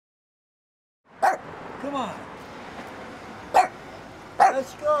Come on.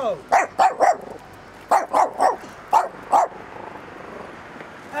 Let's go.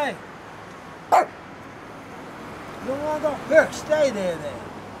 Hey. You don't want to go? Here, stay there then.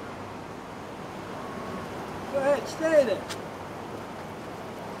 Go ahead, stay there.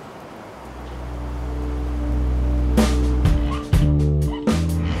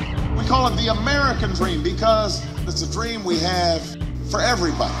 We call it the American dream because it's a dream we have for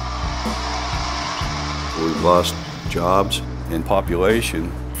everybody. We've lost jobs and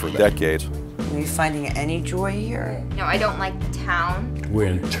population for decades. Are you finding any joy here? No, I don't like the town. We're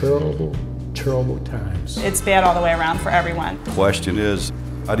in terrible, terrible times. It's bad all the way around for everyone. The question is,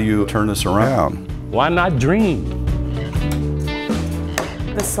 how do you turn this around? Why not dream?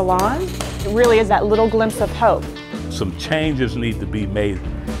 The salon, it really is that little glimpse of hope. Some changes need to be made.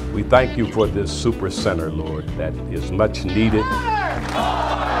 We thank you for this super center, Lord, that is much needed.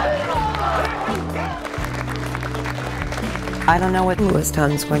 I don't know what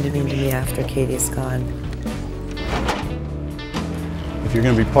Lewistown's going to mean to me after Katie's gone. If you're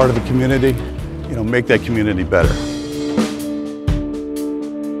going to be part of the community, make that community better.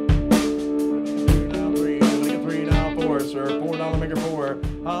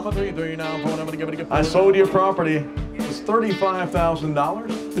 I sold your property. It was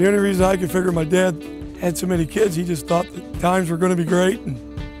 $35,000. The only reason I could figure my dad had so many kids, he just thought that times were going to be great and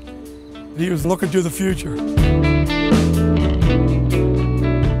he was looking to the future.